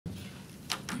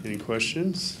Any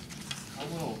questions? How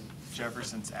will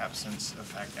Jefferson's absence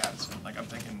affect Addison? Like, I'm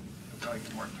thinking he'll probably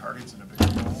get more targets in a bigger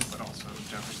role, but also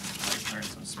Jefferson's probably clearing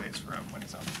some space for him when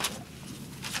he's on the field.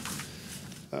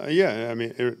 Yeah, I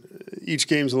mean, each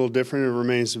game's a little different. It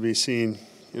remains to be seen,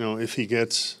 if he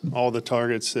gets all the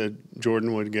targets that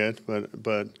Jordan would get.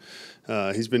 But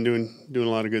he's been doing a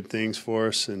lot of good things for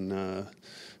us and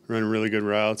running really good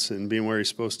routes and being where he's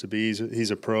supposed to be.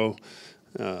 He's a pro,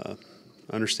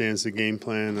 understands the game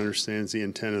plan, understands the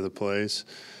intent of the plays,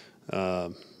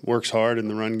 works hard in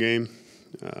the run game.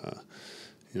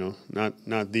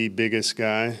 Not the biggest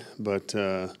guy, but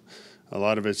a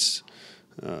lot of it's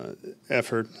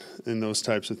effort in those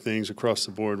types of things across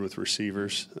the board with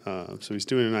receivers. So he's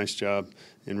doing a nice job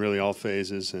in really all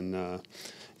phases, and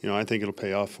I think it'll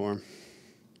pay off for him.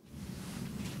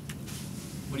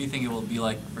 What do you think it will be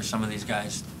like for some of these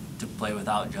guys to play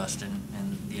without Justin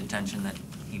and the attention that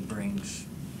he brings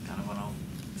kind of on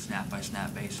a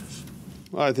snap-by-snap basis?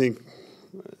 Well, I think,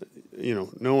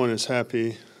 no one is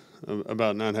happy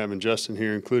about not having Justin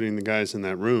here, including the guys in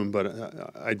that room.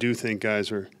 But I do think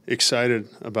guys are excited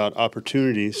about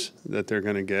opportunities that they're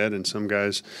going to get, and some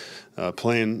guys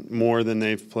playing more than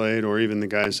they've played, or even the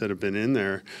guys that have been in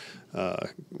there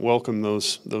welcome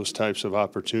those types of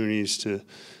opportunities to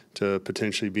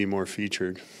potentially be more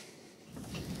featured.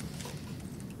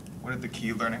 What are the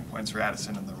key learning points for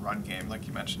Addison in the run game? Like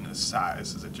you mentioned, his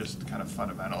size. Is it just kind of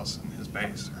fundamentals in his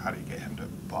base, or how do you get him to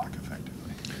block effectively?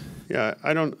 Yeah,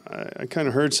 I kind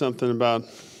of heard something about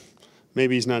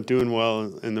maybe he's not doing well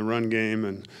in the run game,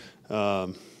 and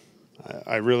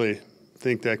I really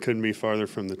think that couldn't be farther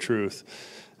from the truth.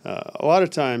 A lot of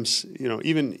times,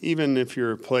 even if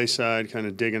you're play side kind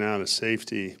of digging out a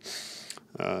safety,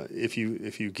 if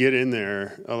you get in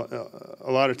there,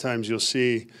 a lot of times you'll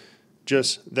see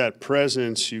just that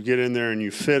presence. You get in there and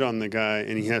you fit on the guy,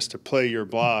 and he has to play your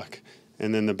block,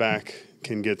 and then the back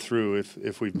can get through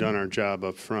if we've done our job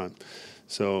up front.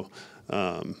 So,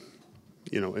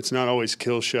 it's not always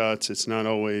kill shots. It's not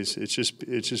always. It's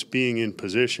just being in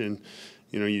position.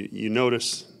 You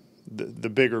notice the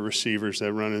bigger receivers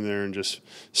that run in there and just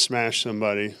smash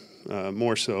somebody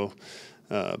more so,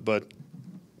 but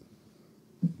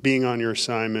being on your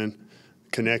assignment,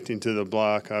 connecting to the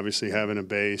block, obviously having a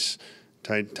base,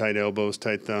 tight elbows,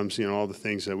 tight thumbs, all the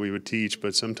things that we would teach.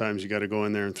 But sometimes you got to go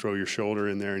in there and throw your shoulder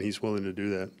in there, and he's willing to do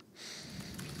that.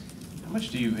 How much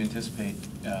do you anticipate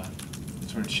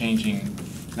sort of changing,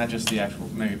 not just the actual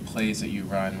maybe plays that you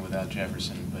run without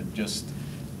Jefferson, but just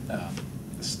the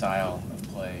style of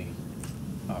play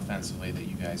offensively that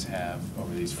you guys have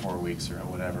over these 4 weeks or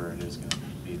whatever it is going to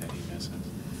be that he misses?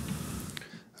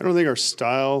 I don't think our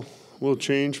style will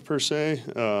change per se.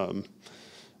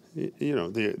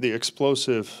 The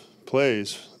explosive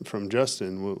plays from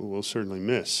Justin will certainly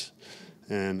miss,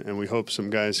 and we hope some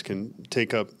guys can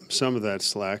take up some of that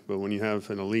slack. But when you have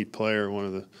an elite player, one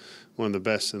of the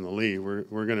best in the league, we're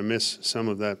going to miss some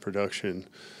of that production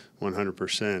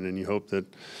 100%, and you hope that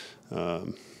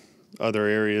other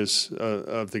areas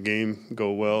of the game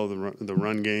go well. The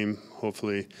run game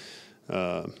hopefully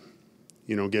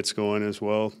gets going as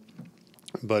well.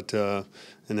 But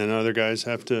and then other guys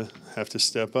have to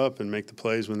step up and make the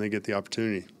plays when they get the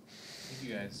opportunity. I think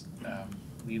you guys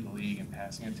lead the league in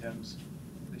passing attempts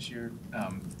this year.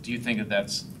 Do you think that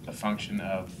that's a function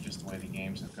of just the way the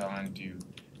games have gone?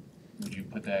 Would you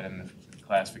put that in the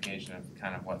classification of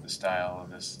kind of what the style of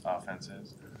this offense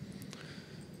is?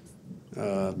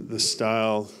 The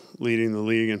style leading the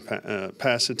league in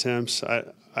pass attempts,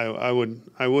 I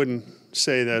wouldn't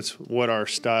say that's what our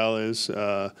style is.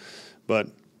 But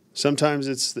sometimes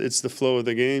it's the flow of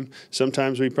the game.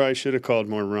 Sometimes we probably should have called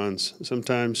more runs.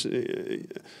 Sometimes, we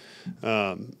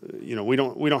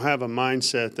don't have a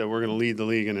mindset that we're going to lead the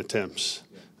league in attempts.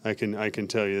 I can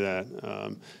tell you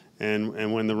that.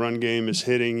 And when the run game is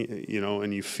hitting,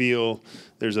 and you feel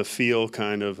there's a feel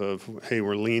kind of hey,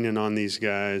 we're leaning on these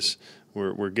guys.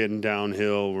 We're getting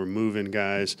downhill. We're moving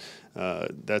guys.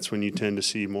 That's when you tend to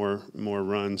see more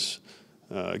runs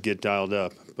get dialed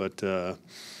up. But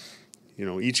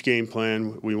each game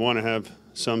plan, we want to have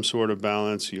some sort of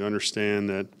balance. You understand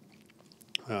that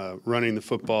running the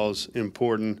football is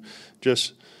important,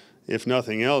 just if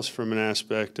nothing else from an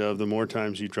aspect of the more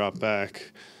times you drop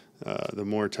back, the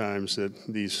more times that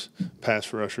these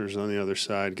pass rushers on the other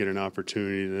side get an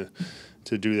opportunity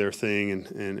to do their thing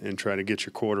and try to get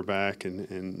your quarterback,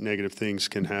 and negative things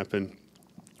can happen.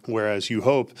 Whereas you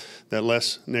hope that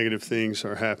less negative things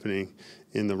are happening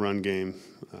in the run game,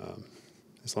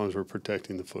 as long as we're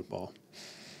protecting the football.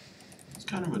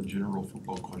 kind of a general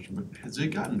football question, but has it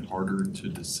gotten harder to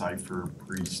decipher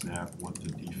pre-snap what the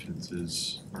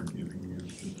defenses are giving you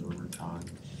over time?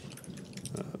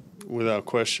 Without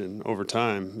question, over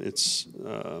time, it's.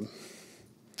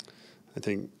 I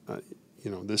think,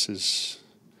 this is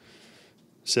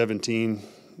 17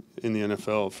 in the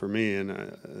NFL for me,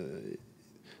 and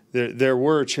there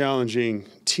were challenging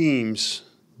teams,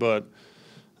 but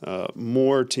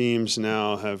more teams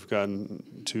now have gotten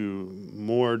to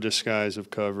more disguise of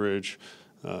coverage,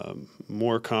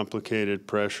 more complicated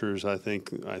pressures. I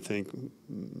think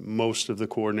most of the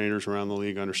coordinators around the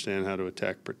league understand how to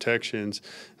attack protections,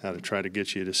 how to try to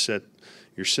get you to set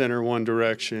your center one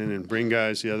direction and bring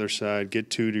guys the other side, get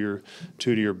two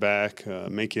to your back,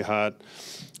 make you hot.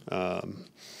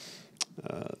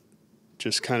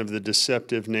 Just kind of the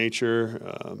deceptive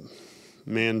nature.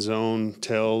 Man zone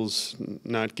tells,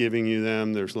 not giving you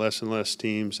them. There's less and less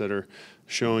teams that are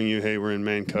showing you, hey, we're in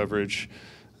man coverage,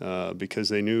 because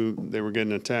they knew they were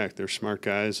getting attacked. They're smart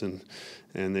guys, and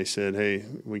they said, hey,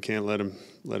 we can't let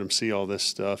them see all this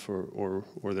stuff, or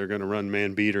they're going to run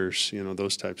man beaters,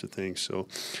 those types of things. So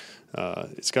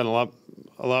it's gotten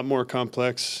a lot more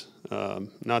complex.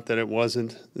 Not that it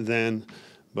wasn't then,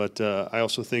 but I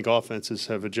also think offenses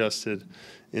have adjusted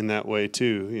in that way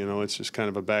too. It's just kind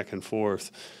of a back and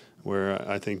forth where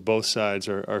I think both sides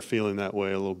are feeling that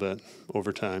way a little bit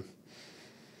over time.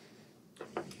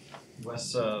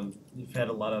 Wes, you've had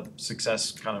a lot of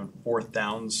success kind of fourth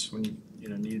downs when you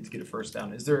needed to get a first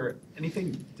down. Is there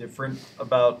anything different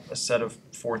about a set of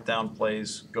fourth down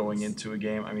plays going into a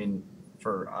game? I mean,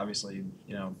 for obviously,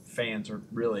 fans are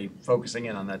really focusing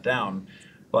in on that down,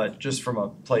 but just from a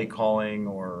play calling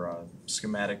or a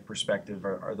schematic perspective,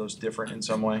 are those different in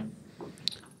some way?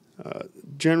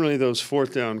 Generally, those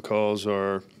fourth down calls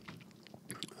are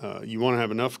you want to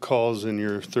have enough calls in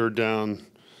your third down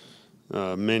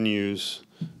menus.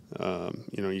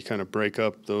 You kind of break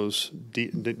up those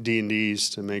D&Ds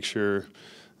to make sure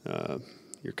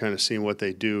you're kind of seeing what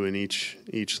they do in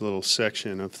each little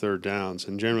section of third downs.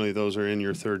 And generally, those are in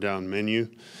your third down menu.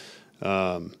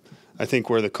 I think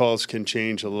where the calls can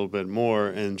change a little bit more,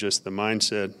 and just the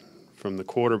mindset from the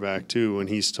quarterback too, when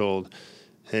he's told,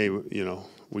 hey,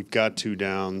 we've got two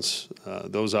downs,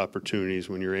 those opportunities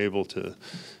when you're able to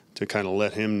kind of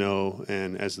let him know.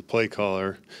 And as the play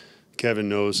caller, Kevin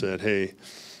knows that, hey,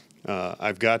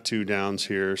 I've got two downs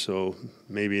here, so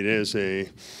maybe it is a,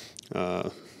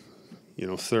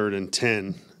 3rd and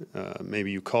 10.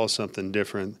 Maybe you call something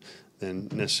different than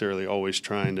necessarily always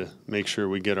trying to make sure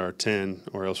we get our 10,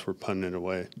 or else we're punting it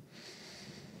away.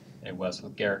 Hey, Wes,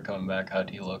 with Garrett coming back, how'd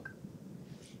he look?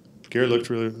 Garrett looked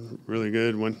really, really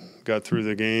good. Got through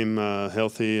the game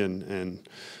healthy, and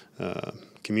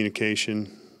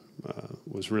communication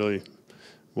was really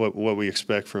what we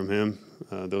expect from him.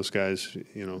 Those guys,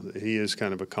 he is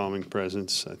kind of a calming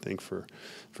presence, I think, for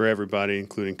everybody,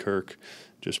 including Kirk,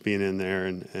 just being in there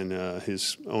and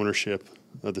his ownership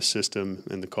of the system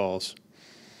and the calls.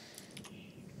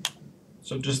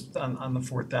 So just on the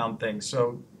fourth down thing,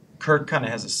 so Kirk kind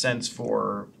of has a sense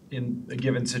for, in a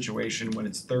given situation when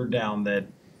it's third down, that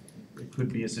it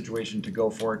could be a situation to go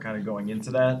for it kind of going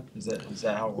into that? Is that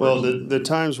how it works? Well, the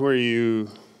times where you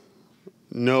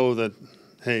know that,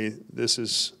 hey, this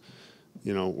is,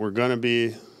 we're going to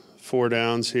be 4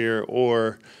 downs here,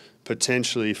 or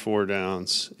potentially 4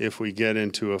 downs if we get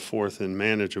into a fourth and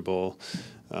manageable,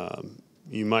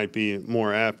 you might be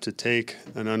more apt to take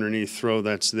an underneath throw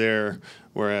that's there,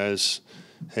 whereas,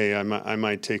 hey, I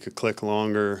might take a click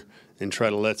longer and try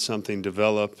to let something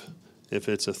develop if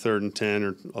it's a 3rd and 10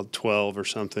 or a 12 or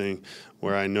something,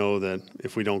 where I know that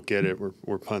if we don't get it,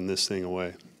 we're punting this thing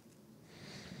away.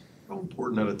 How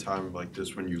important at a time like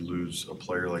this, when you lose a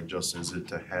player like Justin, is it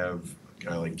to have a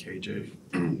guy like KJ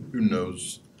who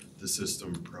knows the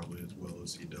system probably as well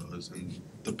as he does, and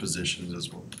the positions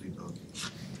as well as he does?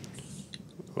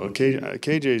 Well,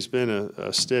 KJ's been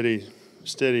a steady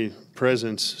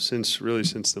presence since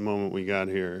the moment we got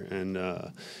here, and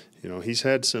he's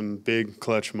had some big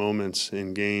clutch moments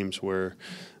in games where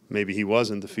maybe he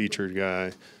wasn't the featured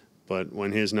guy, but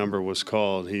when his number was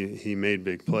called, he made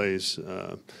big plays.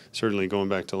 Certainly going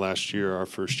back to last year, our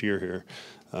first year here,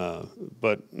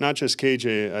 but not just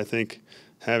KJ. I think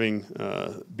having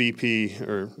BP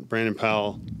or Brandon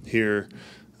Powell here.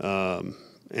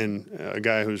 And a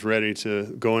guy who's ready to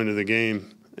go into the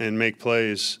game and make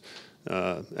plays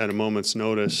at a moment's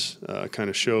notice kind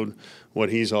of showed what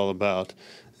he's all about.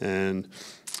 And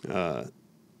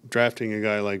drafting a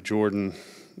guy like Jordan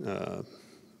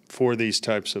for these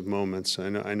types of moments,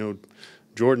 I know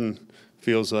Jordan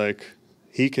feels like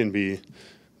he can be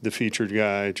the featured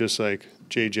guy, just like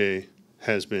JJ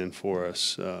has been for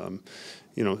us.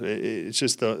 It's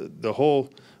just the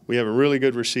whole. We have a really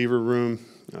good receiver room.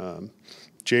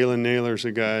 Jalen Naylor's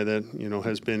a guy that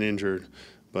has been injured,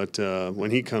 but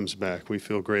when he comes back, we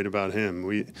feel great about him.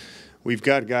 We've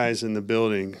got guys in the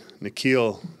building.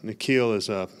 Nikhil is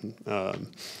up, and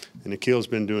Nikhil's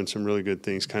been doing some really good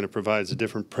things. Kind of provides a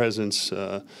different presence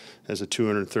as a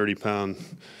 230-pound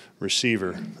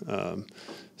receiver.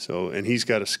 And he's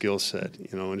got a skill set,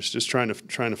 and it's just trying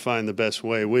to find the best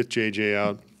way with JJ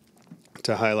out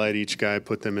to highlight each guy,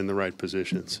 put them in the right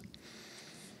positions.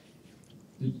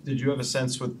 Did you have a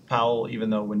sense with Powell,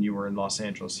 even though when you were in Los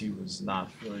Angeles he was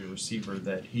not really a receiver,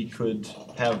 that he could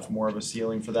have more of a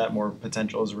ceiling for that, more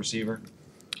potential as a receiver?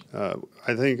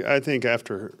 I think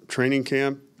after training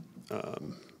camp,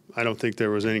 I don't think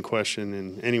there was any question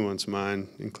in anyone's mind,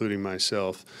 including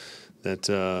myself,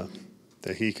 that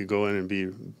he could go in and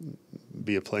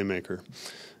be a playmaker.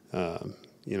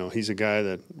 He's a guy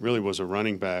that really was a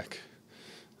running back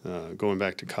going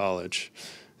back to college,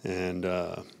 and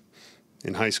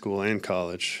in high school and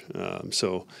college.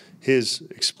 So his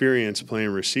experience playing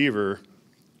receiver,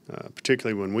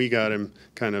 particularly when we got him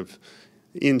kind of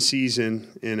in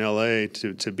season in LA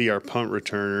to be our punt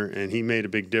returner, and he made a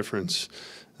big difference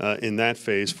in that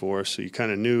phase for us. So you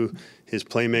kind of knew his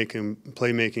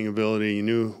playmaking ability, you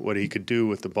knew what he could do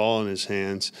with the ball in his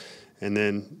hands, and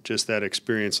then just that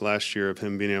experience last year of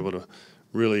him being able to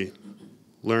really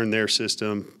learn their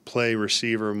system, play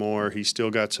receiver more. He's still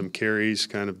got some carries,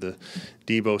 kind of the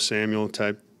Deebo Samuel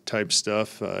type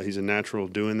stuff. He's a natural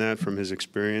doing that from his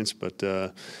experience, but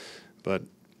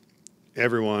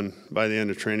everyone by the end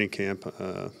of training camp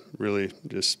really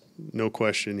just no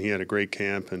question he had a great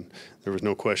camp, and there was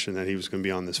no question that he was going to be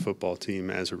on this football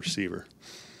team as a receiver.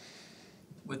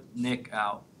 With Nick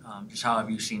out, just how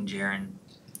have you seen Jaron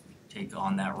take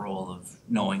on that role of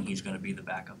knowing he's going to be the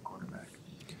backup quarterback?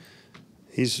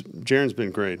 Jaron's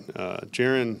been great.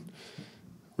 Jaron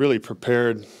really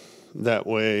prepared that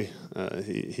way.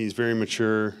 He's very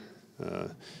mature.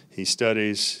 He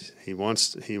studies. He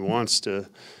wants to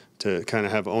kind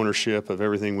of have ownership of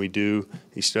everything we do.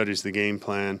 He studies the game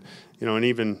plan, and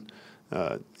even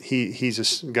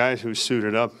he's a guy who's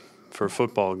suited up for a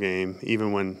football game,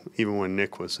 even when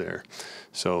Nick was there.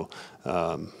 So.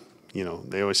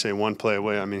 They always say one play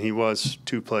away. I mean, he was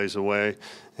 2 plays away,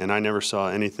 and I never saw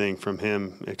anything from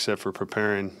him except for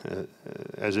preparing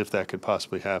as if that could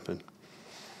possibly happen.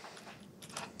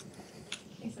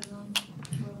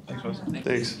 Thanks, Wes.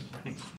 Thanks.